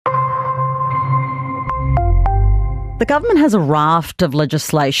The government has a raft of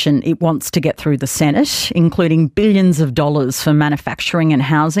legislation it wants to get through the Senate, including billions of dollars for manufacturing and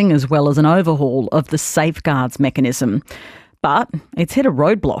housing, as well as an overhaul of the safeguards mechanism. But it's hit a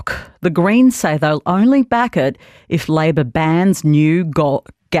roadblock. The Greens say they'll only back it if Labor bans new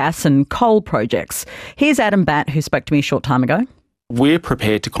gas and coal projects. Here's Adam Batt, who spoke to me a short time ago. We're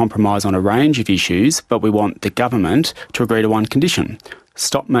prepared to compromise on a range of issues, but we want the government to agree to one condition: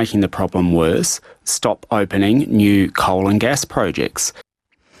 stop making the problem worse, stop opening new coal and gas projects.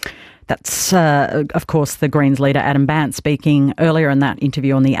 That's, of course, the Greens leader Adam Batt speaking earlier in that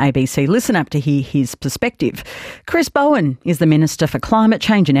interview on the ABC Listen App to hear his perspective. Chris Bowen is the Minister for Climate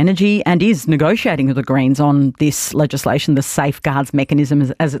Change and Energy and is negotiating with the Greens on this legislation, the safeguards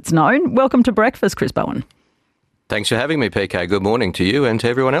mechanism as it's known. Welcome to breakfast, Chris Bowen. Thanks for having me, PK. Good morning to you and to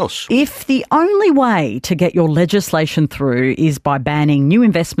everyone else. If the only way to get your legislation through is by banning new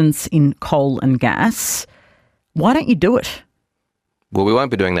investments in coal and gas, why don't you do it? Well, we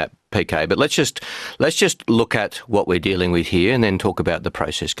won't be doing that, PK, but let's just look at what we're dealing with here and then talk about the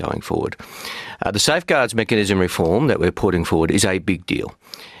process going forward. The safeguards mechanism reform that we're putting forward is a big deal.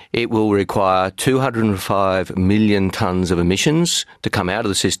 It will require 205 million tonnes of emissions to come out of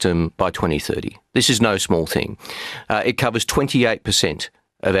the system by 2030. This is no small thing. It covers 28%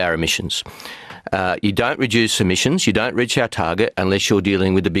 of our emissions. You don't reduce emissions, you don't reach our target unless you're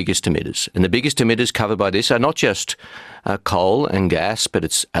dealing with the biggest emitters. And the biggest emitters covered by this are not just coal and gas, but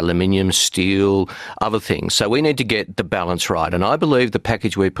it's aluminium, steel, other things. So we need to get the balance right. And I believe the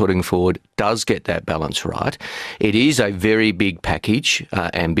package we're putting forward does get that balance right. It is a very big package,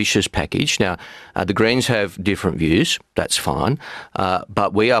 ambitious package. Now, the Greens have different views. That's fine.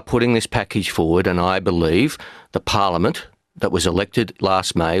 But we are putting this package forward, and I believe the Parliament that was elected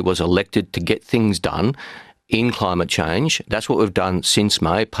last May was elected to get things done in climate change. That's what we've done since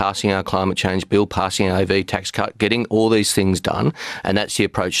May, passing our climate change bill, passing our EV tax cut, getting all these things done. And that's the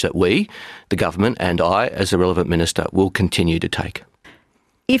approach that we, the government, and I, as the relevant minister, will continue to take.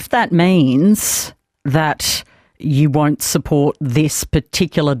 If that means that you won't support this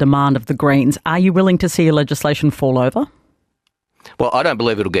particular demand of the Greens, are you willing to see your legislation fall over? Well, I don't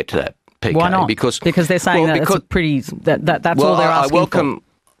believe it'll get to that, PK. Why not? Because they're saying that's all they're asking for.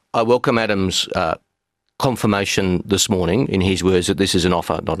 I welcome Adam's confirmation this morning, in his words, that this is an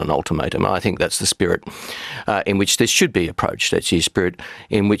offer, not an ultimatum. I think that's the spirit in which this should be approached. That's the spirit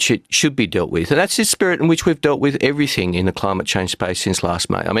in which it should be dealt with. And that's the spirit in which we've dealt with everything in the climate change space since last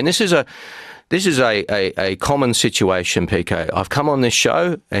May. I mean, this is a common situation, PK. I've come on this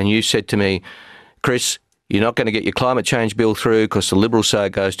show and you said to me, Chris, you're not going to get your climate change bill through because the Liberals say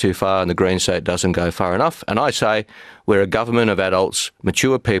it goes too far and the Greens say it doesn't go far enough. And I say we're a government of adults,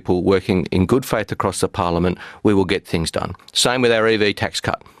 mature people working in good faith across the Parliament. We will get things done. Same with our EV tax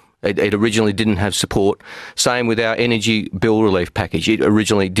cut. It originally didn't have support. Same with our energy bill relief package. It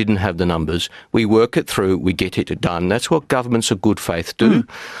originally didn't have the numbers. We work it through, we get it done. That's what governments of good faith do.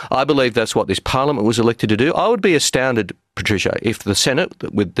 I believe that's what this Parliament was elected to do. I would be astounded, Patricia, if the Senate,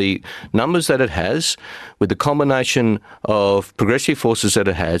 with the numbers that it has, with the combination of progressive forces that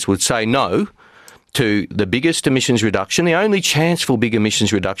it has, would say no to the biggest emissions reduction, the only chance for big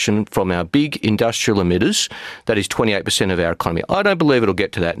emissions reduction from our big industrial emitters, that is 28% of our economy. I don't believe it'll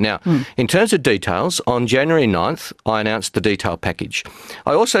get to that. Now, in terms of details, on January 9th, I announced the detailed package.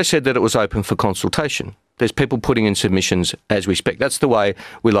 I also said that it was open for consultation. There's people putting in submissions as we speak. That's the way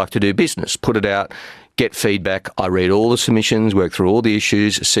we like to do business. Put it out, get feedback. I read all the submissions, work through all the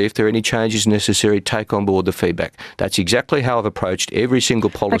issues, see if there are any changes necessary, take on board the feedback. That's exactly how I've approached every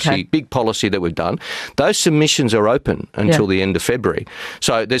single policy, big policy that we've done. Those submissions are open until the end of February.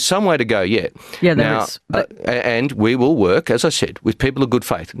 So there's some way to go yet. Yeah, there is. And we will work, as I said, with people of good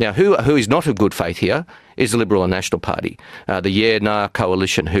faith. Now, who is not of good faith here is the Liberal and National Party, the Yeah-Nah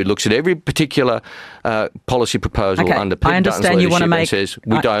coalition, who looks at every particular policy proposal under Peter Dutton's leadership and says,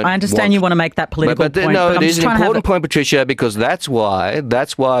 I understand you want to make that political point. No, it is an important point, Patricia, because that's why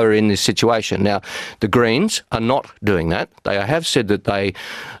we're in this situation. Now, the Greens are not doing that. They have said that they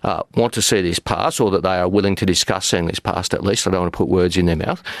want to see this pass, or that they are willing to discuss seeing this passed at least. I don't want to put words in their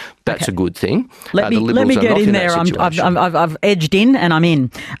mouth. That's a good thing. Let me get in there. I've edged in and I'm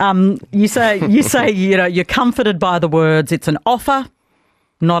in. You say you're comforted by the words, it's an offer,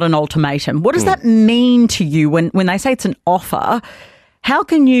 not an ultimatum. What does that mean to you when they say it's an offer? How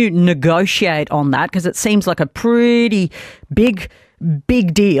can you negotiate on that? Because it seems like a pretty big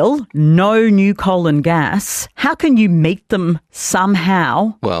deal. No new coal and gas. How can you meet them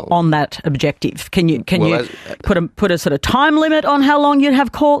somehow on that objective? Can you put a sort of time limit on how long you'd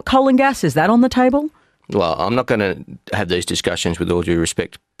have coal and gas? Is that on the table? Well, I'm not going to have these discussions, with all due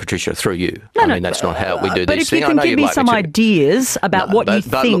respect, Patricia, through you. I mean, that's not how we do but this thing. But if you can give me some ideas about what you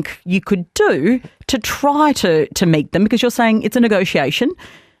think you could do to try to meet them, because you're saying it's a negotiation.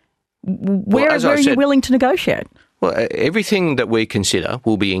 Where are you willing to negotiate? Well, everything that we consider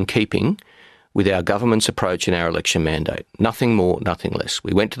will be in keeping with our government's approach and our election mandate. Nothing more, nothing less.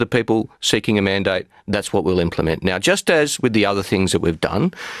 We went to the people seeking a mandate. That's what we'll implement. Now, just as with the other things that we've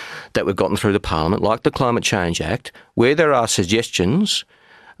done, that we've gotten through the Parliament, like the Climate Change Act, where there are suggestions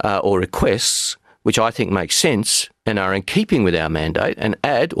or requests which I think make sense and are in keeping with our mandate and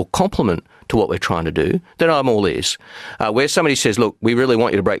add or complement to what we're trying to do, then I'm all ears. Where somebody says, look, we really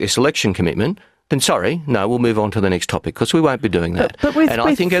want you to break this election commitment, then sorry, no, we'll move on to the next topic because we won't be doing that.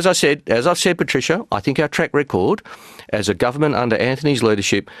 I think, as I've said, Patricia, I think our track record as a government under Anthony's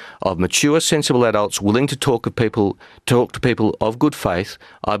leadership of mature, sensible adults willing to talk to people of good faith,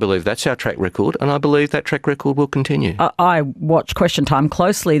 I believe that's our track record, and I believe that track record will continue. I watched Question Time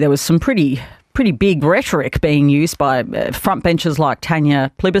closely. There was some pretty big rhetoric being used by frontbenchers like Tanya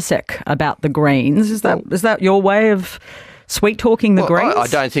Plibersek about the Greens. Is that your way of sweet-talking the Greens? I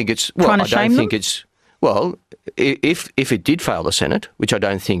don't think it's... Well, I don't think it's... Well, if it did fail the Senate, which I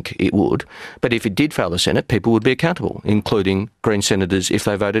don't think it would, but if it did fail the Senate, people would be accountable, including Green senators if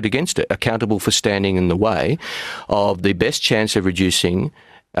they voted against it, accountable for standing in the way of the best chance of reducing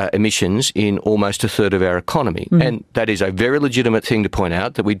emissions in almost a third of our economy. And that is a very legitimate thing to point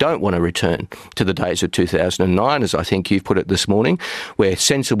out, that we don't want to return to the days of 2009, as I think you've put it this morning, where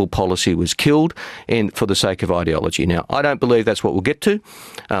sensible policy was killed for the sake of ideology. Now, I don't believe that's what we'll get to.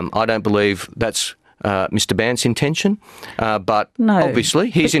 I don't believe that's Mr. Bandt's intention, but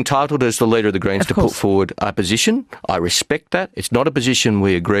obviously he's entitled as the leader of the Greens to put forward a position. I respect that. It's not a position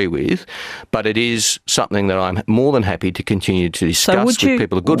we agree with, but it is something that I'm more than happy to continue to discuss with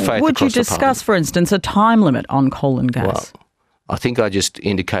people of good faith across the Parliament. Would you discuss, for instance, a time limit on coal and gas? Well, I think I just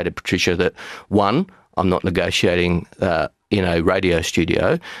indicated, Patricia, that one, I'm not negotiating in a radio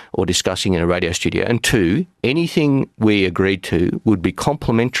studio or discussing in a radio studio. And two, anything we agreed to would be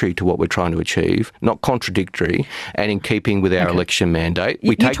complementary to what we're trying to achieve, not contradictory, and in keeping with our election mandate.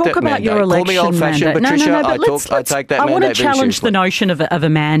 We take that about mandate. Your election Call me old-fashioned, mandate. Patricia. No, I take that mandate very seriously. I want to challenge the notion of a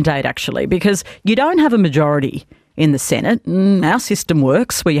mandate, actually, because you don't have a majority in the Senate. Our system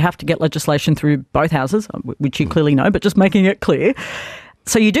works where you have to get legislation through both houses, which you clearly know, but just making it clear.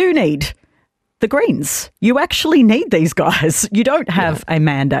 So you do need the Greens. You actually need these guys. You don't have a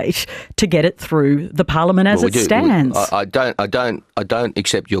mandate to get it through the Parliament as it stands. I don't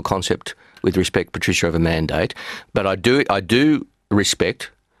accept your concept with respect, Patricia, of a mandate, but I do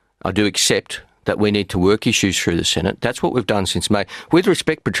accept that we need to work issues through the Senate. That's what we've done since May. With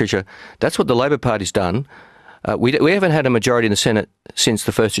respect, Patricia, that's what the Labor Party's done. We haven't had a majority in the Senate since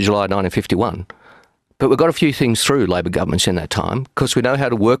the 1st of July 1951. But we've got a few things through, Labor governments, in that time, because we know how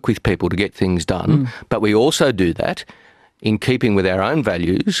to work with people to get things done. But we also do that in keeping with our own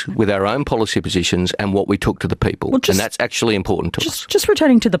values, with our own policy positions and what we took to the people. And that's actually important to us. Just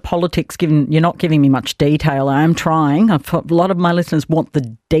returning to the politics, given you're not giving me much detail, I am trying. A lot of my listeners want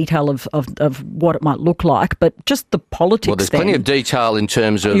the detail of what it might look like, but just the politics. Well, there's plenty of detail in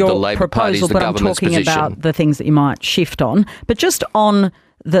terms of the Labor Party's, the government's position. I'm talking about the things that you might shift on. But just on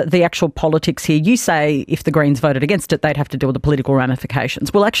the actual politics here, you say if the Greens voted against it, they'd have to deal with the political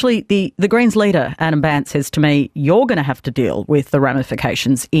ramifications. Well, actually, the Greens leader, Adam Bandt, says to me, you're going to have to deal with the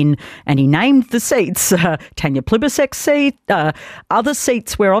ramifications and he named the seats, Tanya Plibersek's seat, other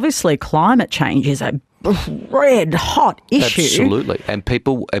seats where obviously climate change is a red hot issue. Absolutely. And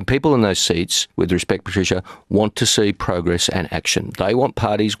people in those seats, with respect, Patricia, want to see progress and action. They want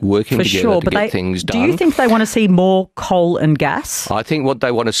parties working together to get things done. Do you think they want to see more coal and gas? I think what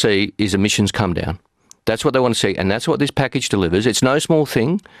they want to see is emissions come down. That's what they want to see, and that's what this package delivers. It's no small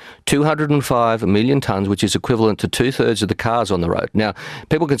thing, 205 million tonnes, which is equivalent to 2/3 of the cars on the road. Now,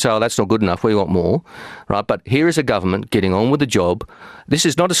 people can say, oh, that's not good enough, we want more, right? But here is a government getting on with the job. This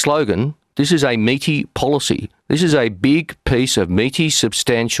is not a slogan. This is a meaty policy. This is a big piece of meaty,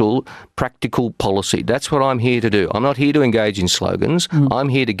 substantial, practical policy. That's what I'm here to do. I'm not here to engage in slogans. I'm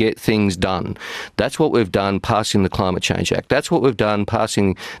here to get things done. That's what we've done passing the Climate Change Act. That's what we've done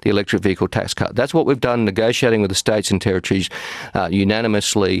passing the electric vehicle tax cut. That's what we've done negotiating with the states and territories,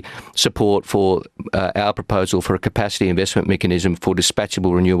 unanimously support for our proposal for a capacity investment mechanism for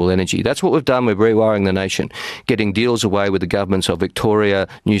dispatchable renewable energy. That's what we've done with Rewiring the Nation, getting deals away with the governments of Victoria,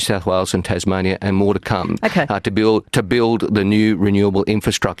 New South Wales and Southern Tasmania, and more to come to build the new renewable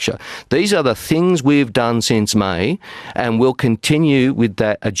infrastructure. These are the things we've done since May, and we'll continue with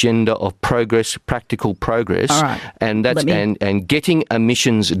that agenda of progress, practical progress, and that's and getting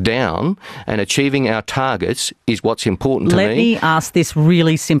emissions down and achieving our targets is what's important to me. Let me ask this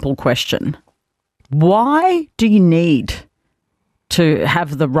really simple question. Why do you need to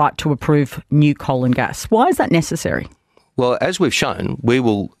have the right to approve new coal and gas? Why is that necessary? Well, as we've shown, we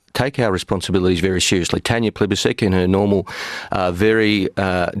will take our responsibilities very seriously. Tanya Plibersek, in her normal, very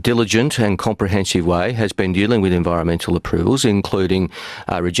diligent and comprehensive way, has been dealing with environmental approvals, including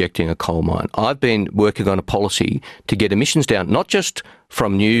rejecting a coal mine. I've been working on a policy to get emissions down, not just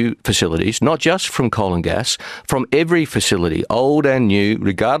from new facilities, not just from coal and gas, from every facility, old and new,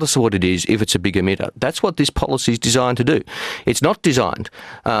 regardless of what it is, if it's a big emitter. That's what this policy is designed to do. It's not designed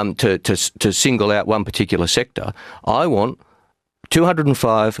to single out one particular sector. I want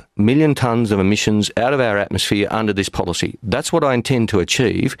 205 million tonnes of emissions out of our atmosphere under this policy. That's what I intend to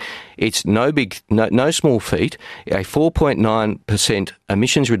achieve. It's no small feat. A 4.9%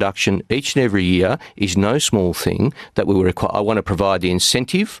 emissions reduction each and every year is no small thing that we will require. I want to provide the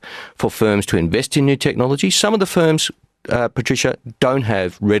incentive for firms to invest in new technology. Some of the firms, Patricia, don't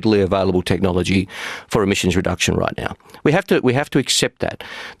have readily available technology for emissions reduction right now. We have to accept that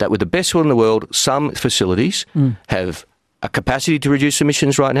with the best will in the world, some facilities have a capacity to reduce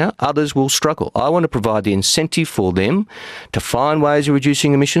emissions right now, others will struggle. I want to provide the incentive for them to find ways of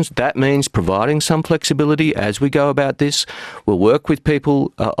reducing emissions. That means providing some flexibility as we go about this. We'll work with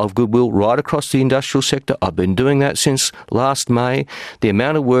people of goodwill right across the industrial sector. I've been doing that since last May. The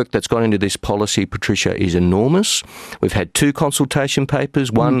amount of work that's gone into this policy, Patricia, is enormous. We've had 2 consultation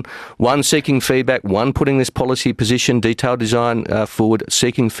papers, one seeking feedback, one putting this policy position, detailed design forward,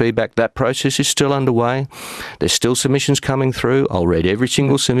 seeking feedback. That process is still underway. There's still submissions coming through. I'll read every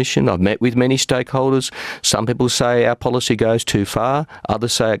single submission. I've met with many stakeholders. Some people say our policy goes too far.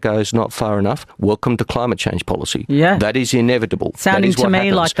 Others say it goes not far enough. Welcome to climate change policy. Yeah. That is inevitable. Sounding to me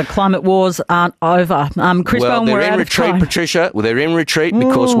happens. Like the climate wars aren't over. Chris Bowen, they're in retreat, Patricia. Well, they're in retreat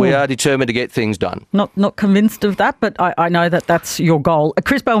because we are determined to get things done. Not convinced of that, but I know that that's your goal.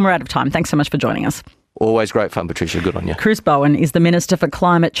 Chris Bowen, we're out of time. Thanks so much for joining us. Always great fun, Patricia. Good on you. Chris Bowen is the Minister for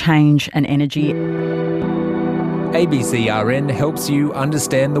Climate Change and Energy. ABCRN helps you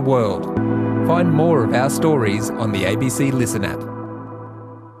understand the world. Find more of our stories on the ABC Listen app.